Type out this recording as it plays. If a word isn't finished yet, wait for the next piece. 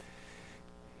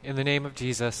In the name of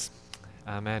Jesus,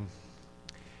 amen.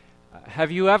 Have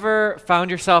you ever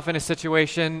found yourself in a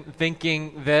situation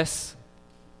thinking this,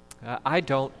 I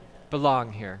don't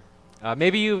belong here?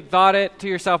 Maybe you thought it to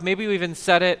yourself, maybe you even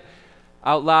said it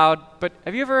out loud, but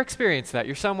have you ever experienced that?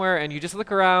 You're somewhere and you just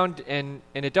look around and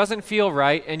it doesn't feel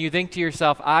right, and you think to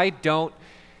yourself, I don't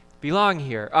belong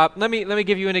here. Let me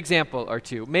give you an example or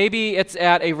two. Maybe it's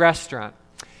at a restaurant,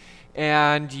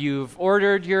 and you've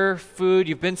ordered your food,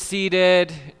 you've been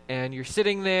seated, and you're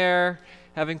sitting there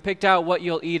having picked out what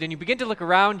you'll eat, and you begin to look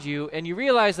around you, and you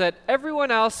realize that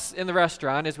everyone else in the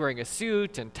restaurant is wearing a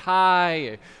suit and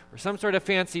tie or some sort of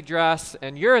fancy dress,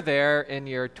 and you're there in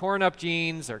your torn-up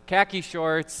jeans or khaki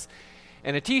shorts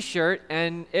and a t-shirt,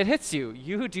 and it hits you.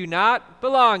 You do not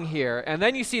belong here. And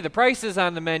then you see the prices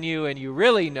on the menu, and you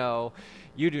really know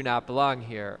you do not belong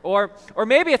here. Or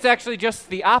maybe it's actually just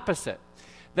the opposite,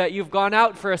 that you've gone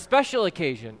out for a special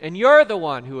occasion, and you're the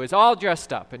one who is all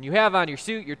dressed up, and you have on your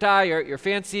suit, your tie, your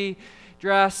fancy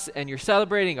dress, and you're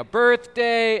celebrating a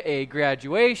birthday, a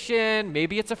graduation,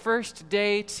 maybe it's a first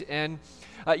date, and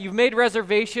you've made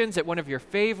reservations at one of your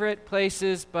favorite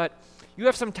places, but you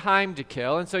have some time to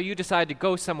kill, and so you decide to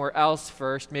go somewhere else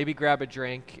first, maybe grab a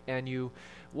drink, and you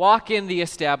walk in the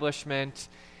establishment,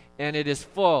 and it is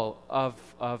full of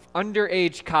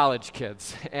underage college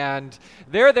kids. And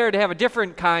they're there to have a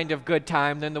different kind of good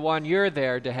time than the one you're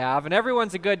there to have. And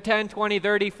everyone's a good 10, 20,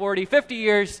 30, 40, 50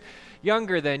 years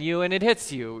younger than you, and it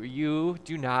hits you. You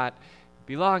do not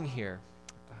belong here.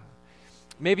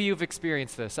 Maybe you've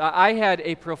experienced this. I had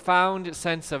a profound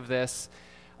sense of this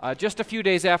just a few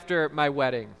days after my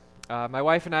wedding. My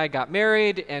wife and I got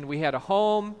married, and we had a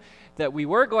home that we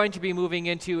were going to be moving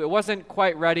into. It wasn't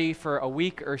quite ready for a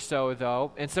week or so,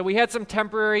 though, and so we had some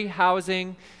temporary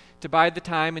housing to bide the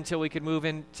time until we could move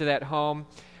into that home,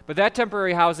 but that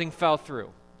temporary housing fell through.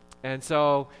 And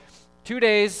so 2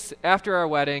 days after our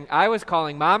wedding, I was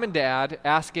calling Mom and Dad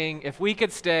asking if we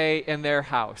could stay in their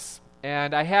house.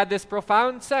 And I had this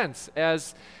profound sense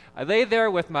as I lay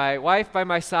there with my wife by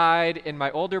my side in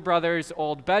my older brother's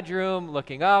old bedroom,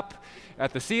 looking up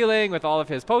at the ceiling with all of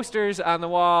his posters on the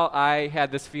wall. I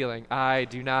had this feeling, I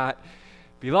do not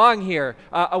belong here.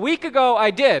 A week ago,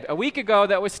 I did. A week ago,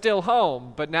 that was still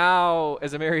home. But now,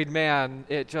 as a married man,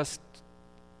 it just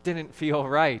didn't feel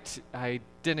right. I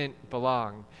didn't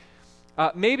belong.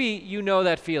 Maybe you know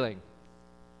that feeling.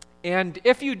 And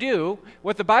if you do,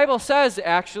 what the Bible says,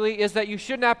 actually, is that you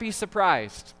should not be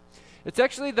surprised. It's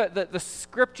actually the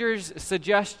Scripture's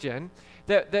suggestion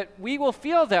that we will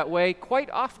feel that way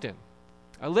quite often.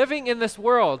 Living in this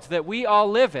world that we all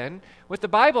live in, what the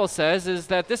Bible says is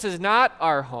that this is not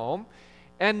our home,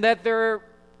 and that there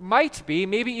might be,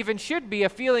 maybe even should be, a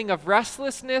feeling of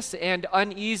restlessness and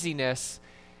uneasiness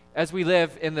as we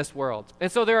live in this world.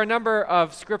 And so there are a number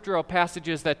of scriptural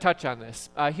passages that touch on this.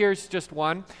 Here's just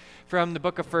one from the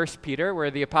book of 1 Peter,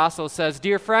 where the apostle says,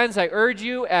 "Dear friends, I urge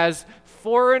you as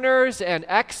foreigners and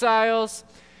exiles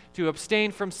to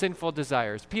abstain from sinful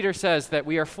desires." Peter says that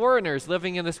we are foreigners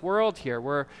living in this world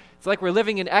here. It's like we're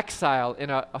living in exile in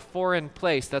a foreign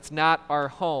place that's not our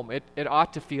home. It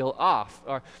ought to feel off.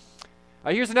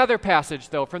 Here's another passage,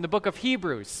 though, from the book of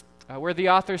Hebrews, where the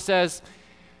author says,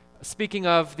 speaking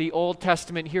of the Old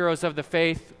Testament heroes of the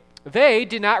faith, "They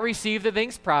did not receive the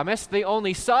things promised. They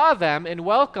only saw them and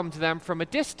welcomed them from a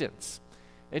distance,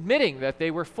 admitting that they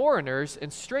were foreigners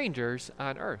and strangers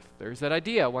on earth." There's that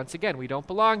idea. Once again, we don't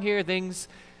belong here. Things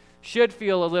should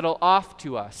feel a little off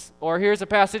to us. Or here's a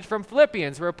passage from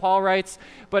Philippians where Paul writes,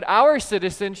 "But our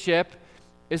citizenship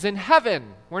is in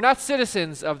heaven." We're not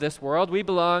citizens of this world. We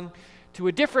belong to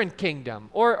a different kingdom.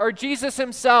 Or Jesus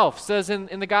himself says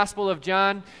in the Gospel of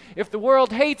John, "If the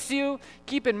world hates you,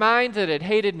 keep in mind that it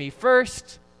hated me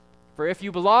first. For if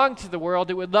you belong to the world,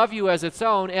 it would love you as its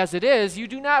own. As it is, you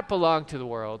do not belong to the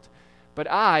world, but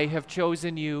I have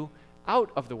chosen you out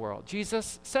of the world."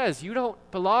 Jesus says, you don't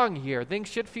belong here. Things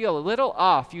should feel a little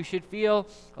off. You should feel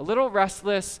a little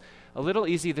restless, a little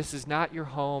easy. This is not your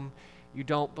home. You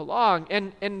don't belong.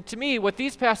 And to me, what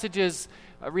these passages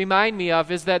remind me of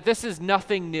is that this is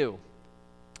nothing new.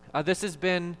 This has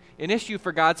been an issue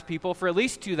for God's people for at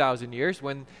least 2,000 years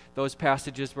when those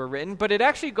passages were written, but it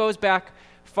actually goes back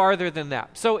farther than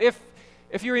that. So if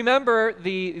you remember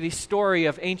the story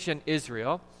of ancient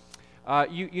Israel,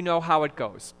 you know how it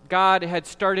goes. God had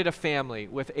started a family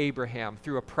with Abraham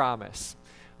through a promise,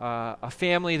 a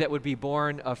family that would be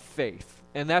born of faith.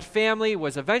 And that family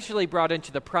was eventually brought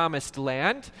into the promised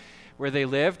land, where they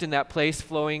lived in that place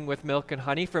flowing with milk and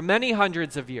honey for many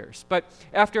hundreds of years. But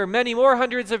after many more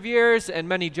hundreds of years and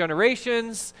many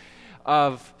generations,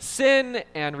 of sin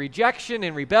and rejection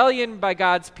and rebellion by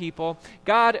God's people,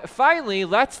 God finally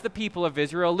lets the people of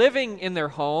Israel living in their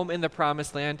home in the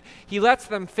promised land, he lets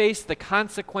them face the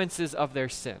consequences of their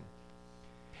sin.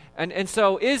 And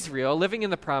so Israel, living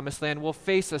in the promised land, will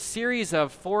face a series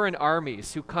of foreign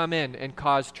armies who come in and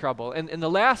cause trouble. And the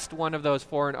last one of those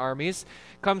foreign armies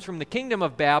comes from the kingdom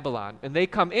of Babylon. And they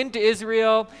come into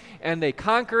Israel and they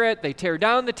conquer it, they tear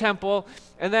down the temple,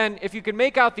 and then, if you can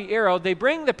make out the arrow, they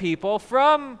bring the people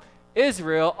from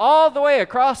Israel all the way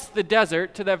across the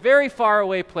desert to that very far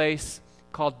away place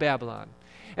called Babylon.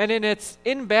 And it's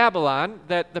in Babylon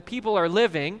that the people are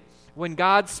living when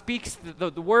God speaks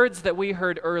the words that we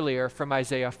heard earlier from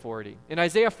Isaiah 40. In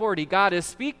Isaiah 40, God is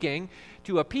speaking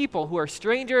to a people who are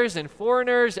strangers and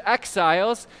foreigners,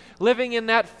 exiles, living in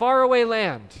that faraway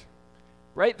land,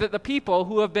 right? That the people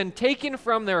who have been taken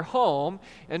from their home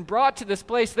and brought to this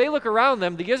place, they look around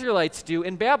them, the Israelites do,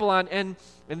 in Babylon, and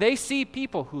they see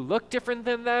people who look different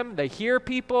than them. They hear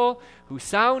people who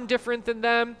sound different than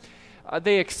them.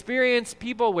 They experience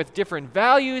people with different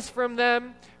values from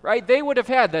them. Right? They would have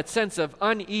had that sense of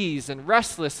unease and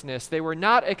restlessness. They were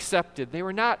not accepted. They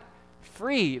were not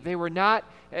free. They were not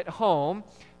at home.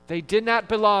 They did not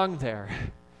belong there.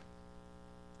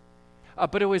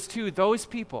 But it was to those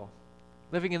people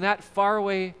living in that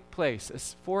faraway place,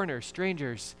 as foreigners,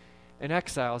 strangers, and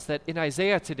exiles, that in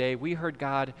Isaiah today we heard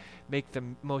God make the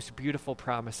most beautiful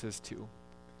promises to.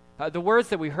 The words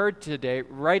that we heard today,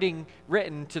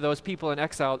 written to those people in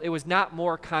exile, it was not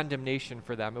more condemnation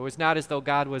for them. It was not as though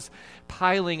God was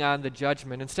piling on the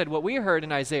judgment. Instead, what we heard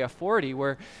in Isaiah 40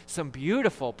 were some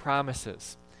beautiful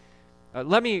promises.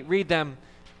 Let me read them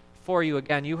for you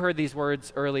again. You heard these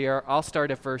words earlier. I'll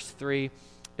start at verse 3.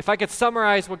 If I could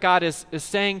summarize what God is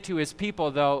saying to his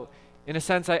people, though, in a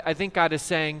sense, I think God is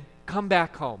saying, come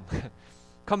back home.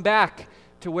 Come back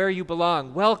to where you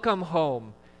belong. Welcome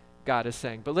home, God is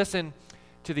saying. But listen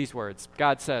to these words.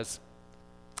 God says,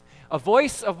 a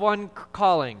voice of one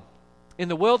calling, in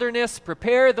the wilderness,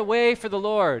 prepare the way for the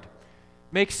Lord.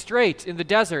 Make straight in the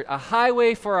desert a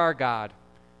highway for our God.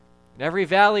 And every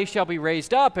valley shall be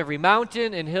raised up, every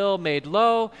mountain and hill made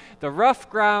low. The rough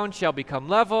ground shall become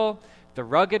level, the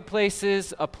rugged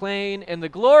places a plain, and the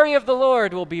glory of the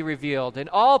Lord will be revealed, and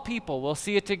all people will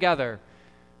see it together,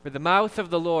 for the mouth of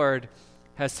the Lord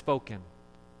has spoken.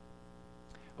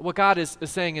 What God is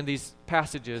saying in these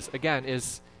passages, again,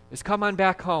 is come on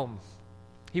back home.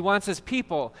 He wants his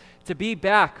people to be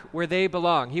back where they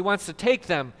belong. He wants to take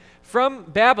them from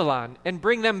Babylon and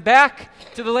bring them back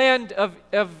to the land of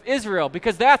Israel,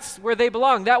 because that's where they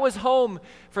belong. That was home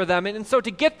for them. And so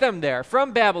to get them there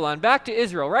from Babylon back to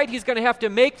Israel, right, he's going to have to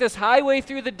make this highway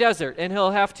through the desert, and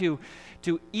he'll have to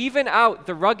even out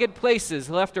the rugged places.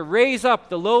 He'll have to raise up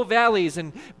the low valleys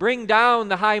and bring down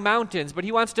the high mountains, but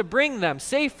he wants to bring them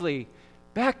safely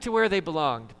back to where they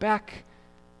belonged, back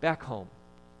home.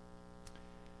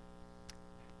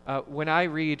 When I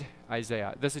read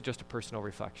Isaiah, this is just a personal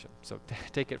reflection, so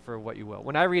take it for what you will.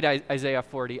 When I read Isaiah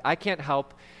 40, I can't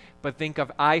help but think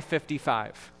of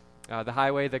I-55, the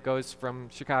highway that goes from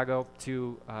Chicago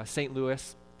to St.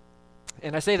 Louis.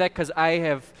 And I say that because I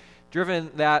have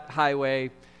driven that highway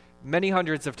many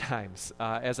hundreds of times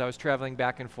as I was traveling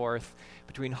back and forth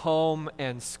between home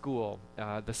and school,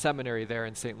 the seminary there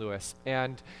in St. Louis.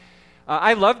 And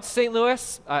I loved St.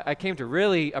 Louis. I came to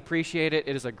really appreciate it.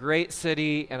 It is a great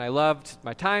city, and I loved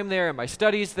my time there and my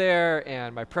studies there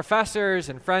and my professors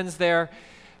and friends there.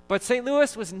 But St.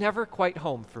 Louis was never quite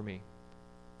home for me.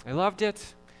 I loved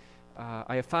it.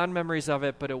 I have fond memories of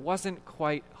it, but it wasn't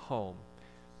quite home.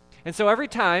 And so every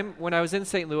time when I was in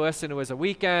St. Louis and it was a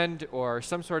weekend or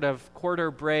some sort of quarter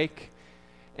break,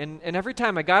 and every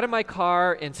time I got in my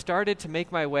car and started to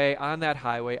make my way on that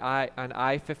highway, on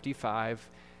I-55,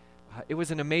 it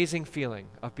was an amazing feeling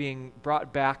of being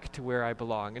brought back to where I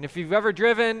belong. And if you've ever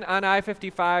driven on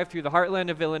I-55 through the heartland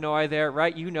of Illinois there,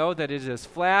 right, you know that it is as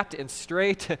flat and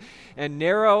straight and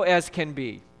narrow as can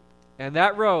be. And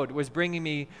that road was bringing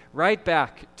me right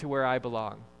back to where I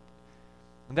belong.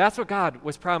 And that's what God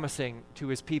was promising to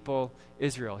his people,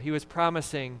 Israel. He was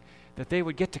promising that they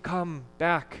would get to come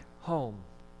back home.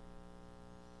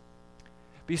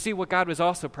 But you see, what God was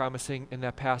also promising in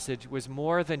that passage was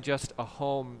more than just a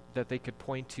home that they could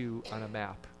point to on a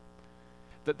map.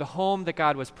 That the home that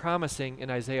God was promising in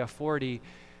Isaiah 40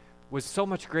 was so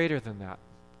much greater than that.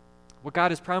 What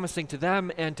God is promising to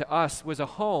them and to us was a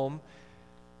home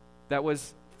that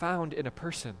was found in a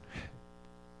person,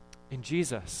 in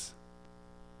Jesus.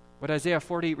 What Isaiah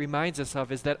 40 reminds us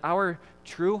of is that our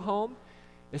true home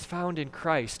is found in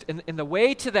Christ. And the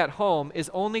way to that home is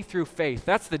only through faith.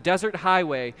 That's the desert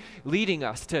highway leading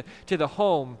us to the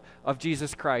home of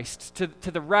Jesus Christ,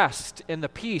 to the rest and the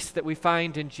peace that we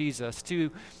find in Jesus,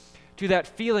 to that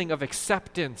feeling of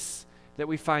acceptance that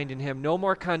we find in him. No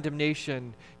more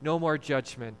condemnation, no more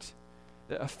judgment.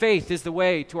 Faith is the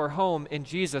way to our home in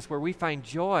Jesus, where we find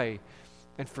joy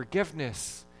and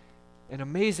forgiveness and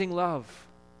amazing love.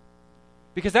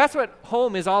 Because that's what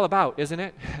home is all about, isn't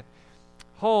it?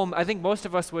 Home, I think most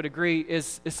of us would agree,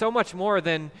 is so much more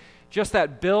than just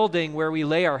that building where we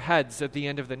lay our heads at the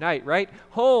end of the night, right?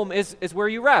 Home is where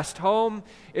you rest. Home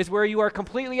is where you are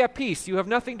completely at peace. You have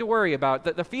nothing to worry about.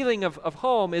 The feeling of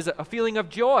home is a feeling of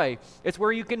joy. It's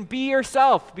where you can be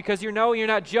yourself because you know you're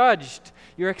not judged.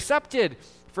 You're accepted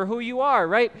for who you are,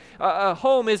 right?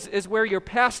 Home is where your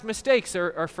past mistakes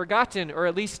are forgotten or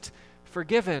at least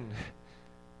forgiven.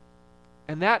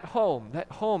 And that home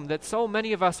that so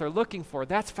many of us are looking for,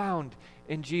 that's found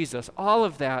in Jesus. All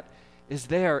of that is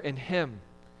there in him.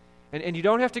 And you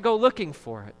don't have to go looking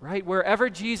for it, right? Wherever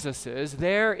Jesus is,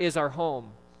 there is our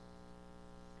home.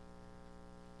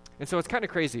 And so it's kind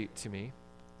of crazy to me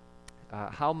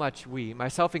how much we,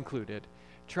 myself included,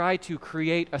 try to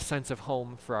create a sense of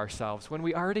home for ourselves when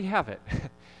we already have it.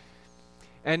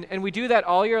 And we do that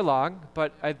all year long,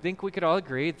 but I think we could all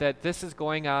agree that this is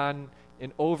going on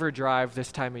in overdrive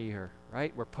this time of year,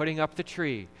 right? We're putting up the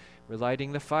tree. We're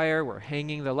lighting the fire. We're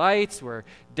hanging the lights. We're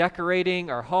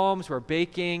decorating our homes. We're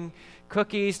baking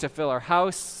cookies to fill our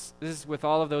houses with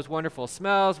all of those wonderful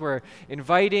smells. We're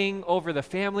inviting over the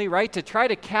family, right? To try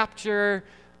to capture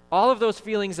all of those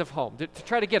feelings of home, to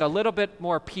try to get a little bit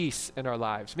more peace in our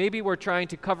lives. Maybe we're trying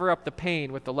to cover up the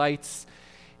pain with the lights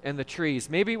and the trees.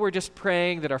 Maybe we're just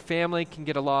praying that our family can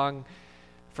get along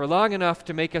for long enough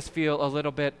to make us feel a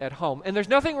little bit at home. And there's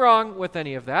nothing wrong with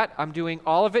any of that. I'm doing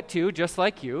all of it too, just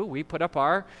like you. We put up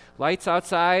our lights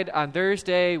outside on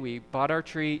Thursday. We bought our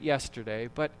tree yesterday.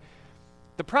 But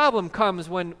the problem comes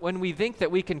when we think that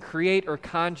we can create or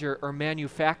conjure or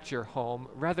manufacture home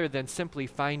rather than simply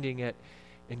finding it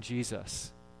in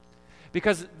Jesus.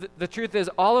 Because the truth is,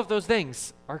 all of those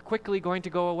things are quickly going to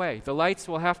go away. The lights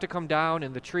will have to come down,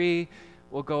 and the tree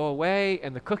will go away,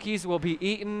 and the cookies will be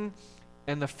eaten,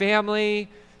 and the family,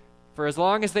 for as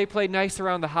long as they play nice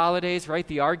around the holidays, right,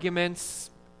 the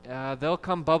arguments, they'll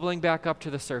come bubbling back up to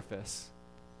the surface.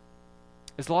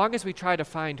 As long as we try to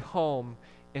find home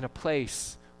in a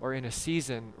place or in a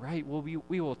season, right,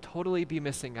 we will totally be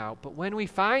missing out. But when we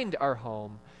find our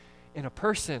home in a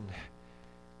person,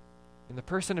 in the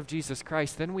person of Jesus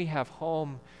Christ, then we have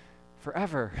home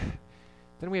forever.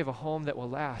 Then we have a home that will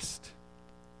last.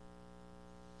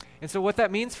 And so what that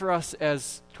means for us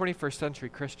as 21st century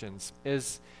Christians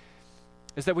is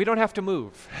that we don't have to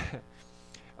move.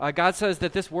 God says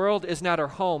that this world is not our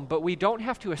home, but we don't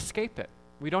have to escape it.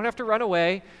 We don't have to run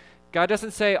away. God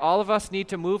doesn't say all of us need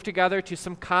to move together to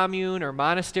some commune or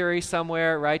monastery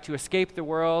somewhere, right, to escape the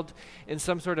world in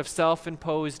some sort of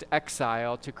self-imposed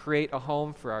exile to create a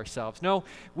home for ourselves. No,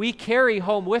 we carry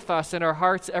home with us in our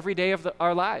hearts every day of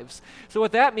our lives. So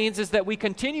what that means is that we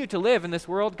continue to live in this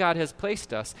world God has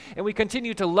placed us, and we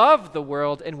continue to love the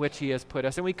world in which he has put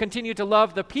us, and we continue to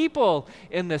love the people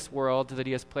in this world that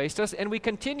he has placed us, and we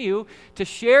continue to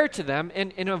share to them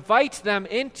and invite them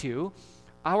into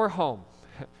our home.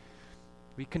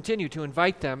 We continue to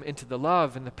invite them into the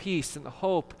love and the peace and the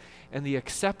hope and the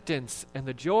acceptance and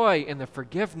the joy and the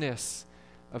forgiveness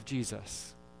of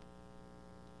Jesus.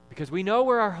 Because we know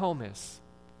where our home is,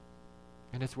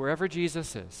 and it's wherever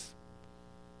Jesus is.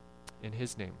 In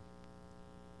his name,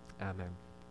 amen.